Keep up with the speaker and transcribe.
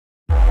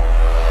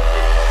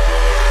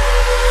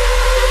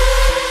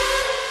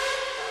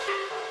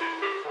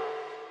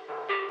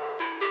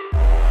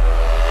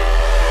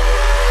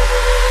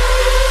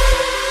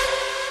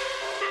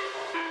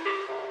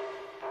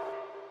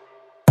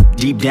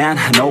Deep down,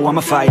 I know I'm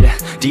a fighter.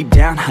 Deep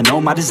down, I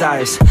know my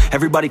desires.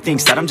 Everybody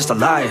thinks that I'm just a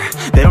liar.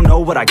 They don't know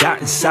what I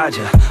got inside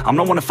ya. I'm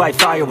the one to fight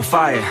fire with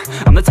fire.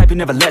 I'm the type who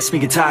never lets me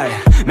get tired.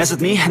 Mess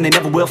with me and they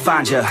never will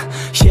find ya.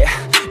 Yeah.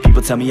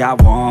 People tell me I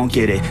won't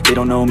get it. They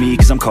don't know me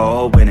cause I'm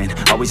cold winning.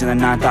 Always in the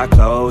ninth, I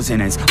closing.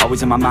 It's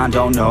always in my mind,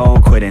 don't know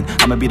quitting.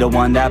 I'ma be the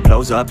one that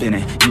blows up in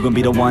it. You gon'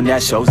 be the one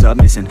that shows up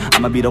missing.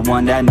 I'ma be the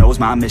one that knows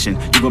my mission.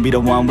 You gon' be the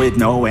one with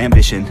no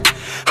ambition.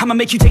 I'ma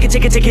make you take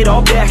it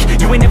all back.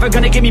 You ain't never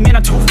gonna get me, man,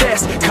 I'm too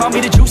fast. Call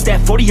me the juice, that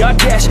 40-yard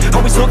dash.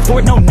 Always look for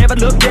it, no, never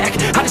look back.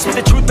 I just spit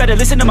the truth, better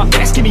listen to my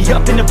facts. Get me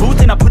up in the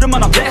booth and I put them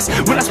on a blast.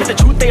 When I spit the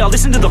truth, they all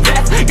listen to the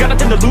rap. Got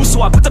nothing to lose,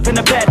 so I put the pen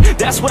to bed.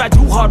 That's what I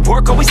do, hard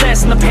work always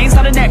lasts. And the pain's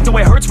not an act, no,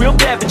 it hurts real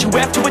bad. But you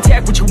have to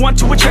attack what you want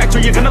to attract, or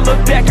you're gonna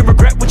look back and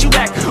regret what you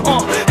lack.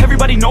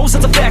 Everybody knows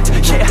that's a fact.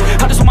 Yeah,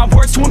 I just want my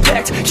words to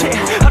impact.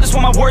 Yeah, I just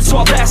want my words to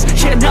all last.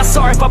 Yeah, not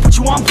sorry if I put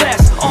you on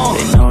blast.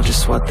 They know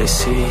just what they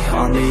see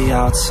on the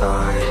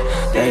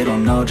outside. They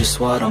don't know just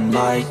what I'm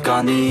like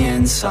on the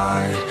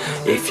inside.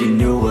 If you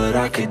knew what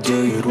I could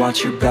do, you'd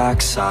watch your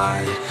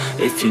backside.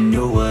 If you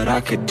knew what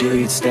I could do,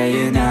 you'd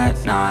stay in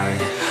at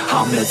night.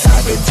 I'm the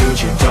type of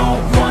dude you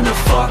don't wanna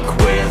fuck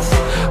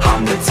with.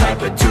 I'm the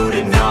type of dude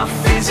enough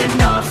is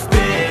enough,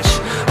 bitch.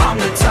 I'm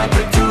the type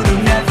of dude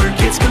who never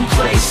gets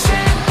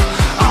complacent.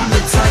 I'm the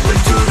type of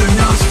dude who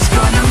knows he's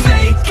gonna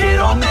make it,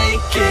 I'll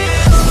make it.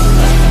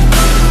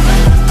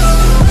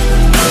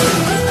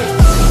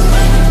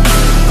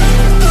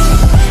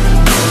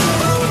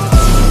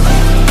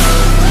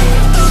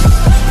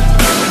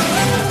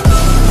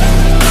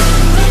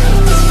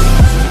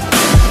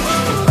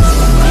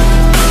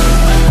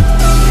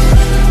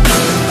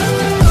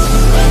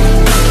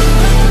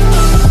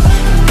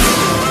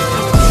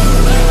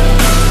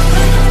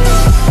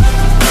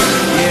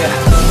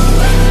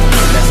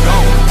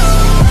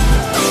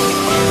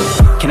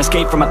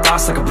 Escape from my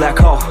thoughts like a black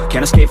hole.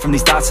 Can't escape from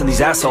these thoughts and these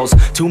assholes.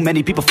 Too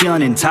many people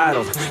feeling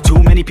entitled.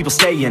 Too many people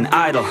staying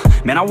idle.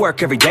 Man, I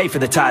work every day for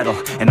the title,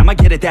 and I'ma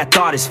get it, that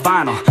thought is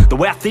final. The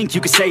way I think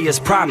you could say is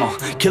primal.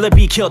 Kill it,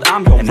 be killed,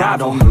 I'm your rival. I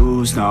don't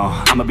lose, no.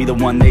 I'ma be the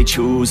one they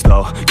choose,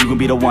 though. You gon'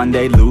 be the one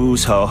they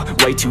lose, ho.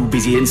 Way too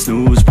busy hitting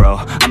snooze, bro.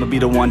 I'ma be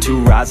the one to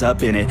rise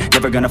up in it.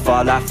 Never gonna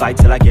fall, I fight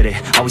till I get it.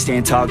 Always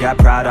staying tall, got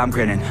pride, I'm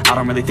grinning. I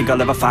don't really think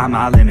I'll ever find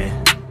my limit.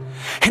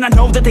 And I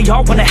know that they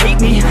all wanna hate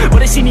me, but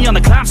they see me on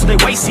the climb, so they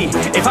wait, see.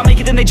 If I make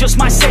it, then they just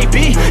might say,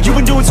 B, you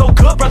been doing so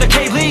good, brother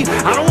K-Lee.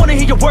 I don't wanna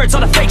hear your words,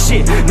 all the fake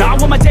shit. Nah, I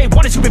want my day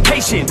one is you've been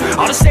patient.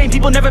 All the same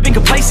people, never been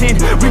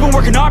complacent. We been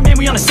working hard, man,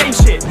 we on the same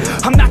shit.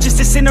 I'm not just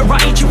a sinner, I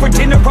eat you for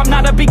dinner. I'm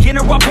not a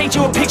beginner, I'll paint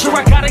you a picture.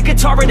 I got a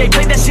guitar and they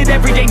play that shit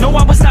every day. No,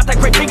 I was not that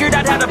great, figured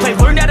out how to play.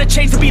 Learned how to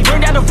change the beat,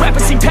 learned how to rap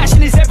and sing.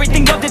 Passion is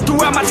everything, loved it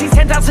throughout my teens.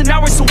 10,000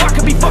 hours so I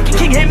could be fucking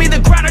king. Hand me the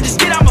ground or just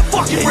get out my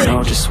fucking ring. They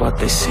know just what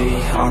they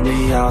see on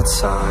the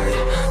outside.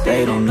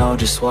 They don't know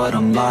just what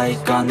I'm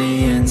like on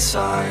the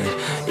inside.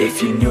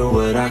 If you knew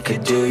what I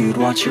could do, you'd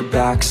watch your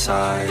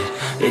backside.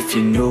 If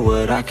you knew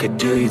what I could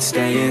do, you'd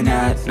stay in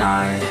at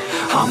night.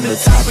 I'm the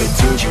type of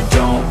dude you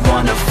don't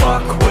wanna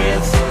fuck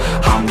with.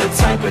 I'm the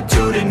type of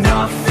dude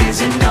enough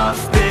is enough,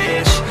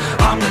 bitch.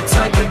 I'm the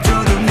type of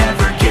dude who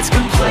never gets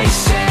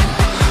complacent.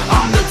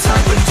 I'm the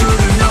type of dude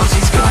who knows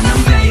he's gonna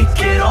make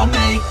it, I'll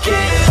make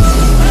it.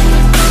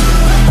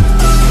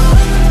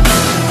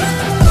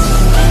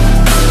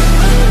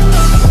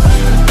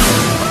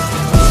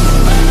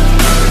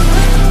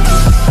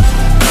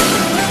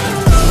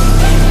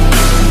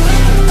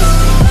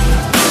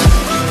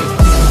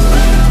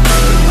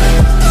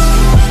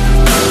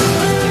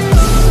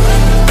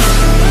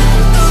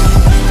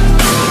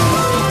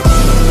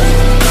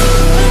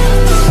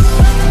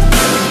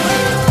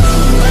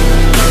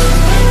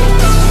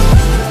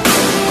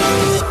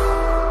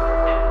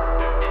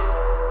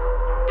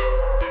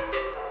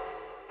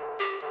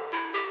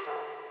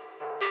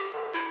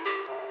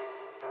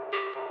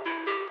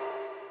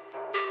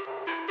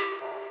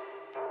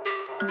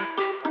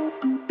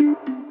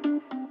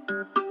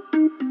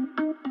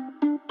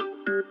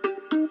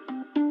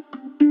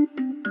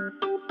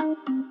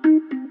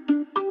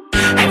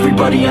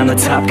 Everybody on the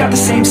top got the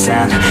same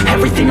sound.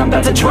 Everything I'm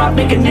about to drop,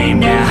 make a name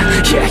now.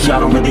 Yeah, y'all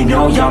don't really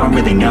know, y'all don't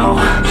really know.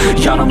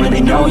 Y'all don't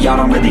really know, y'all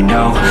don't really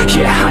know.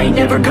 Yeah, I ain't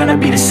never gonna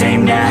be the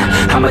same now.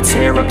 I'ma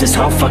tear up this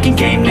whole fucking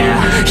game now.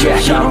 Yeah,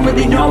 y'all don't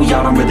really know,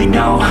 y'all don't really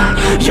know.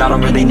 Y'all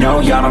don't really know,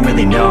 y'all don't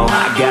really know.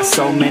 I got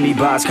so many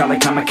bars, call it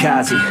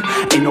kamikaze.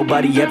 Ain't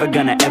nobody ever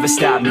gonna ever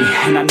stop me.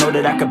 And I know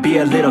that I could be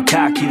a little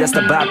cocky. That's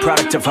the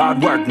byproduct of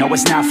hard work, no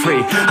it's not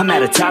free. I'm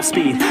at a top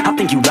speed, I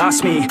think you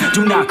lost me.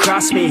 Do not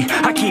cross me,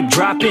 I keep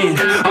dropping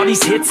all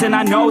these hits and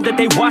I know that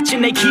they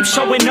watching. They keep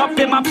showing up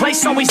in my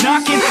place, always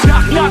knocking.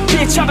 Knock, knock,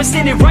 bitch, I've been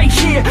standing right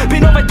here.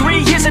 Been over 3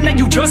 years and then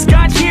you just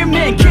got here.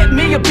 Man, get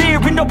me a beer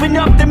and open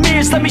up the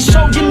mirrors. Let me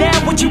show you now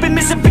what you've been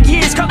missing for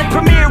years. Call it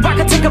premiere, I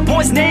can take a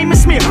boy's name and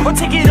smear, or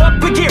take it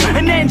up a gear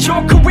and end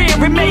your career.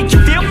 And make you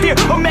feel fear,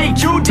 or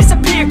make you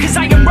disappear. Cause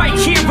I am right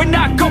here and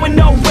not going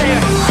nowhere.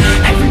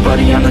 Everybody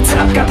Everybody on the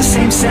top got the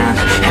same sound.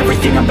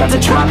 Everything I'm about to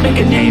drop, make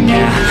a name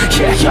now.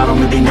 Yeah, y'all don't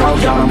really know,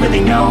 y'all don't really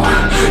know.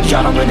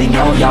 Y'all don't really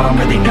know, y'all don't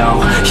really know.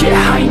 Yeah,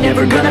 I ain't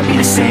never gonna be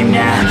the same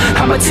now.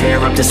 I'ma tear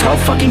up this whole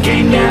fucking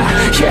game now.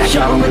 Yeah,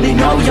 y'all don't really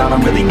know, y'all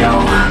don't really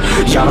know.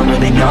 Y'all don't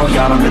really know,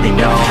 y'all don't really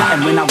know.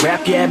 And when I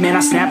rap, yeah, man, I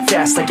snap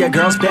fast. Like your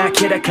girl's back,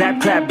 hit a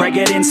clap, clap, break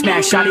it in,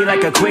 smack. Shawty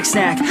like a quick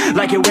snack,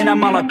 like it when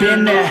I'm all up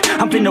in there.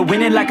 I'm finna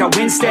win it like I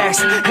win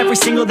stacks. Every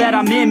single that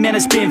I'm in, man,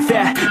 it's been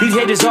fat. These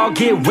haters all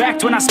get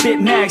whacked when I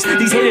spit mags.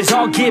 These haters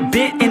all get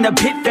bit in the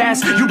pit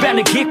fast. You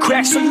better get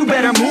cracked, so you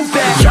better move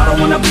back. Y'all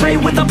don't wanna play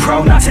with a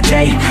pro, not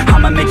today.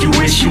 I'ma make you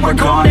wish you were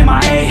gone in my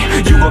A.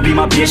 You gon' be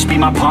my bitch, be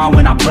my pawn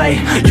when I play.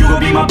 You gon'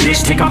 be my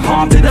bitch, take my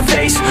palm to the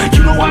face.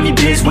 You know I'm in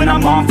biz when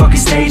I'm on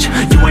fucking stage.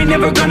 You ain't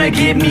never gonna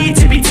get me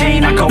to be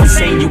tamed. I go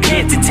insane, you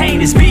can't detain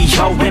this beat,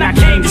 yo, when I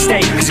came to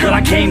stay. Cause girl,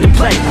 I came to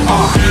play.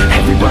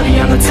 Everybody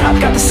on the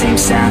top got the same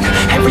sound.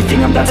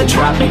 Everything I'm about to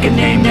drop, make a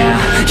name now.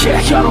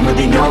 Yeah, y'all don't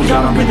really know,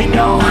 y'all don't really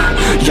know.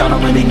 Y'all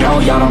don't really know,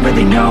 y'all don't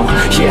really know.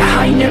 Yeah,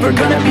 I ain't never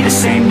gonna be the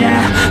same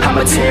now.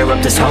 I'ma tear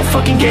up this whole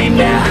fucking game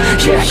now.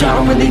 Yeah, y'all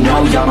don't really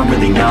know, y'all don't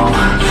really know.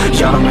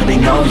 Y'all don't really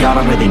know, y'all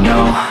don't really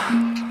know.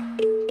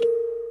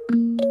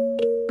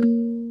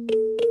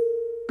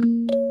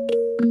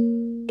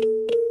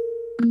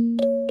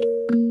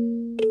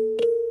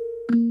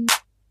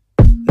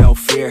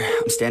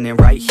 I'm standing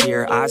right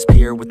here, eyes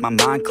peer with my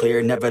mind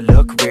clear. Never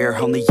look rear,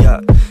 only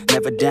up,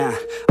 never down.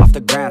 Off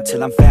the ground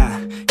till I'm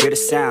found. Hear the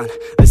sound,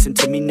 listen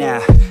to me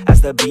now.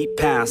 As the beat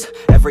pounds,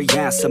 every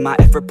ounce of my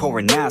effort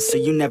pouring out. So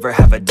you never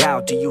have a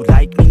doubt, do you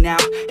like me now?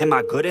 Am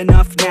I good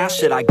enough now?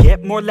 Should I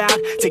get more loud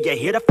till you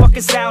hear the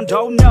fucking sound?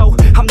 Oh no,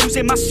 I'm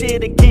losing my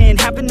shit again,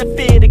 having to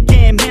fit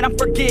again. Man, I'm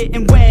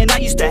forgetting when I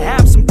used to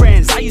have some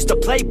friends. I used to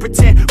play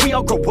pretend, we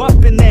all grow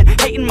up and then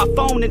hating my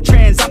phone and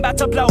trends. I'm about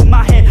to blow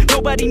my head,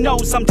 nobody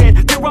knows I'm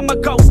dead. Fear I'm a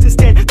ghost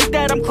instead, think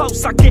that I'm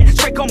close, I get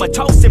straight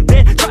comatose in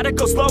bed. Try to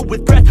go slow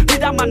with breath,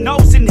 breathe out my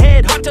nose and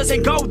head. Heart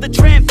doesn't go the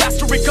trend,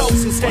 faster it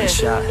goes instead. One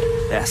shot,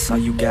 that's all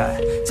you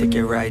got, take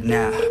it right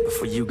now,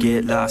 before you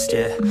get lost,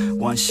 yeah.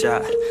 One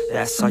shot,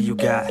 that's all you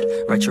got,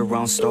 write your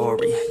own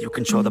story, you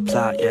control the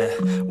plot, yeah.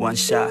 One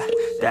shot,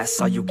 that's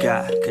all you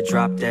got, could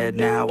drop dead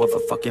now of a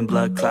fucking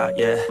blood clot,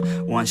 yeah.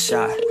 One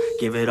shot,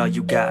 give it all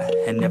you got,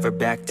 and never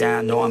back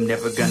down, no I'm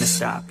never gonna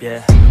stop,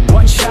 yeah.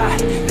 One shot,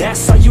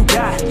 that's all you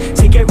got,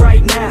 take it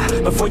right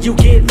now, before you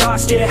get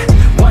lost, yeah.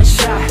 One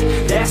shot,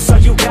 that's all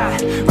you got,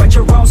 write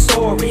your own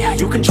story,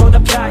 you control the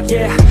plot,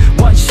 yeah.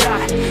 One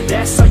shot,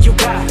 that's all you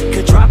got,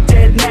 could drop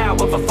dead now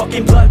of a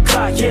fucking blood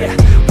clot, yeah.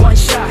 One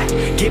shot,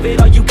 give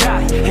it all you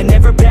got, and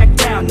never back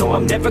down, no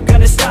I'm never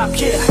gonna stop,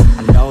 yeah.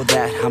 I know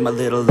that I'm a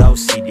little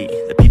OCD,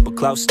 the people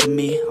close to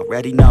me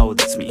already know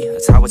that's me.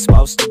 That's how it's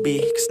supposed to be,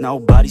 cause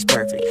nobody's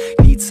perfect.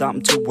 You need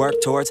something to work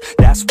towards,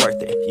 that's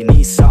worth it. You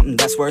need something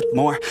that's worth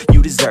more,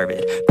 you deserve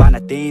it. Find a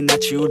thing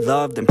that you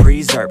love, then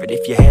preserve it.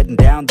 If you're heading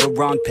down the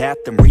wrong path,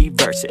 then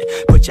reverse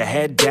it. Put your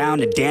head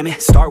down and damn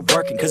it, start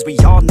working. Cause we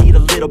all need a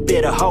little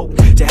bit of hope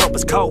to help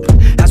us cope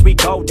as we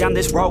go down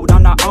this road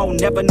on our own,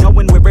 never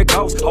knowing where it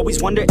goes.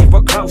 Always wonder if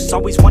we're close,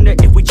 always wonder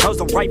if we chose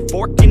the right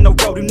fork in the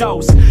road. Who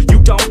knows?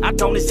 You don't, I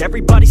don't, is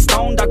everybody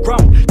stoned? I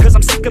groan, cause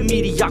I'm sick of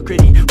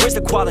mediocrity. Where's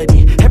the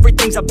quality?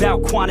 Everything's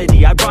about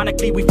quantity.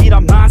 Ironically, we feed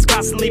our minds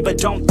constantly, but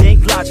don't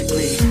think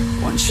logically.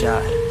 One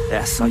shot,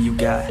 that's all you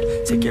got,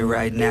 take it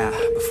right now,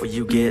 before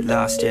you get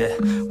lost, yeah.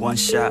 One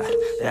shot,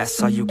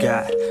 that's all you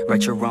got,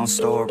 write your own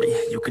story,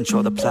 you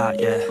control the plot,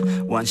 yeah.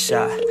 One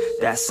shot,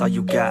 that's all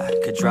you got,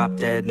 could drop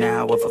dead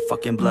now of a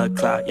fucking blood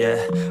clot, yeah.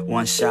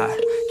 One shot,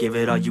 give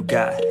it all you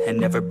got, and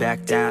never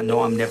back down,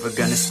 no I'm never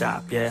gonna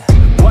stop, yeah.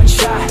 One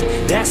shot,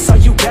 that's all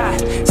you got,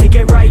 take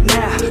it right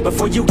now,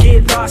 before you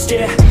get lost,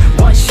 yeah.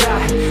 One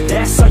shot,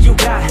 that's all you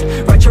got,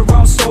 write your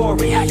own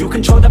story, you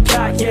control the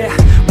plot, yeah.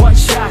 One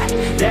shot,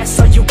 that's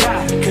all you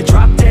got, could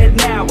drop dead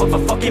now of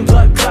a fucking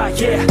blood clot,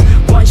 yeah.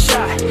 One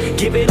shot,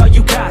 give it all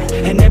you got,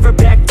 and never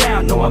back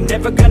down, no I'm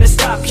never gonna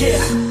stop, yeah.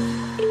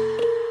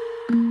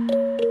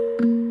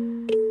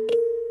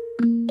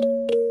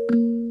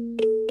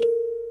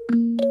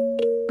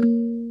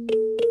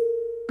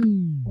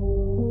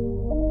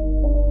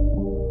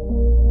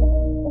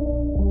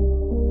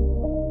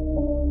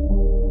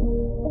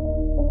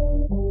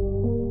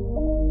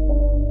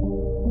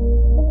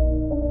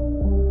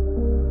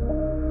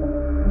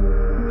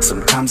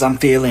 Sometimes I'm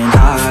feeling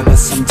high, but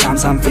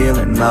sometimes I'm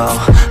feeling low.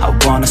 I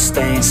wanna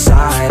stay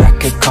inside, I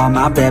could call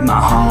my bed my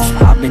home.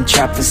 I've been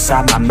trapped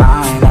inside my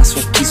mind, that's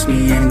what keeps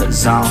me in the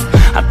zone.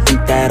 I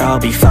think that I'll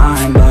be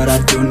fine, but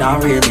I do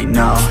not really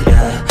know,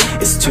 yeah.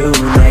 It's too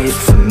late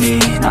for me,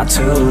 not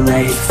too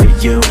late for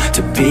you.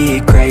 To be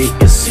great,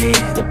 you'll see,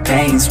 the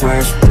pain's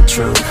worth the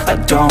truth. I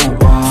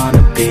don't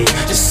wanna be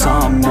just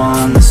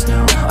someone that's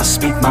new. I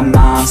speak my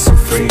mind so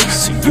free,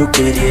 so you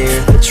could hear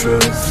the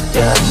truth.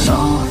 Yeah, I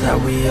know that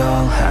we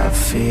all have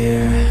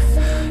fear.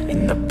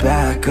 In the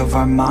back of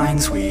our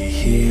minds we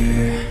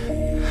hear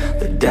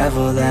the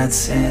devil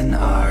that's in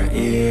our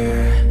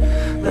ear.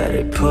 let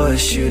it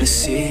push you to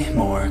see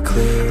more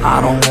clear.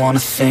 I don't wanna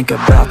think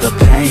about the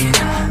pain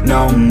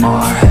no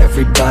more.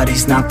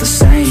 Everybody's not the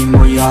same,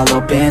 we all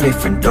open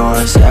different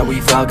doors. Yeah,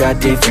 we've all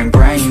got different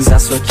brains,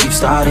 that's what keeps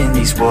starting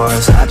these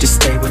wars. I just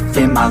stay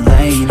within my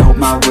lane, hope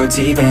my words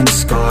even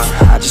score.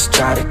 I just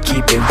try to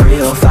keep it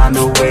real, find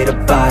a way to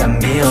buy a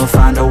meal,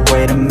 find a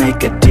way to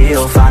make a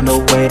deal, find a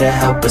way to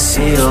help us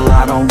heal.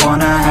 I don't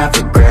wanna have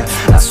regret,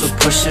 that's what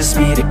pushes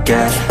me to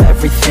get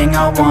everything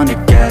I wanna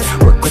get,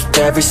 work with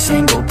every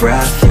single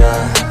breath,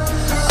 yeah.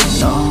 I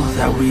know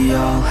that we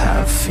all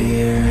have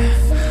fear,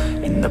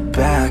 in the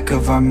back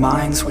of our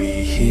minds we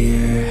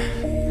hear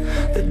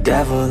the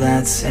devil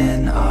that's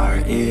in our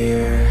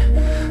ear,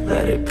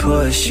 let it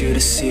push you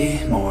to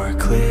see more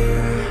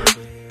clear.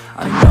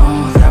 I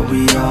know that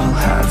we all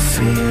have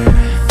fear,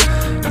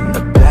 in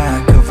the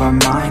back of our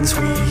minds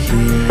we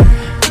hear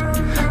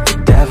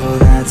the devil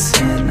that's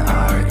in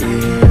our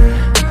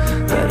ear,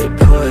 let it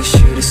push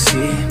you to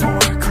see more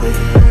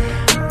clear.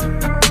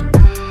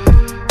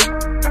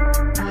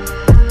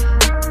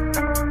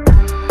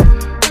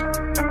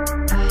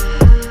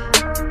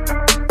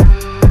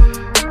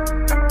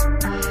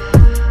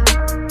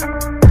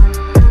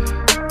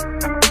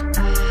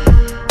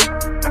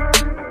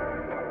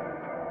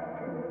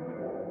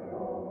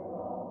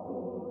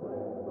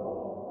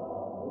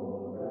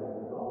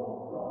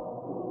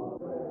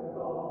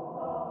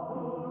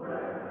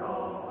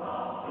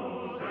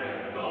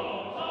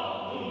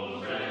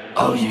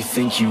 Oh, you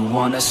think you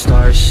wanna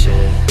start shit?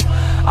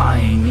 I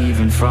ain't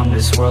even from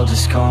this world,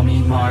 just call me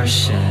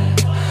Martian.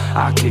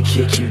 I could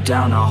kick you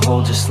down a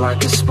hole just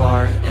like a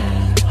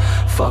Spartan.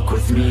 Fuck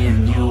with me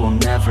and you will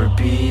never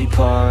be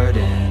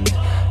pardoned.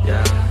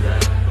 Yeah.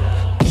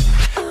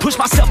 Push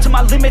myself to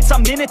my limits,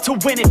 I'm in it to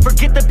win it.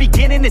 Forget the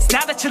beginning, it's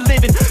now that you're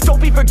living. Don't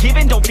be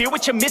forgiven, don't fear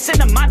what you're missing.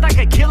 A mind like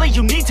a killer,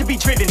 you need to be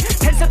driven.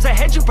 10 steps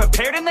ahead, you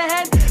prepared in the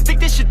head? Think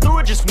this shit through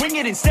or just wing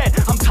it instead?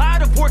 I'm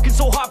tired of working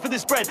so hard for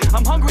this bread.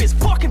 I'm hungry as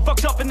fucking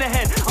fucked up in the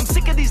head. I'm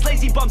sick of these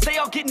lazy bums, they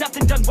all get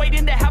nothing done,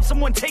 waiting to have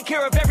someone take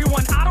care of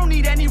everyone. I don't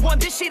need anyone,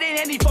 this shit ain't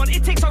any fun.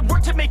 It takes hard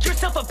work to make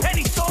yourself a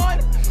penny,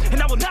 son.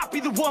 And I will not be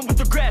the one with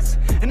regrets,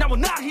 and I will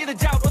not hear the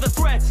doubt or the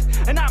threats,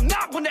 and I'm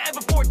not one to ever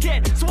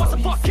forget. So what's the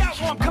fuck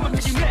out, or I'm coming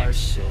for you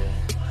next. Shit.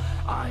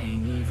 I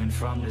ain't even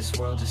from this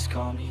world, just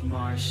call me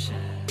Martian.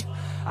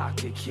 I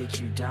could kick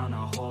you down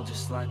a hole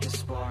just like a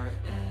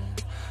Spartan.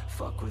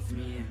 Fuck with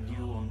me and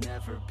you will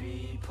never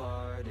be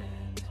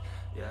pardoned.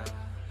 Yeah.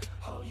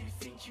 Oh, you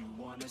think you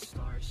wanna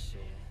start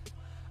shit?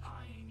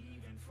 I ain't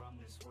even from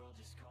this world.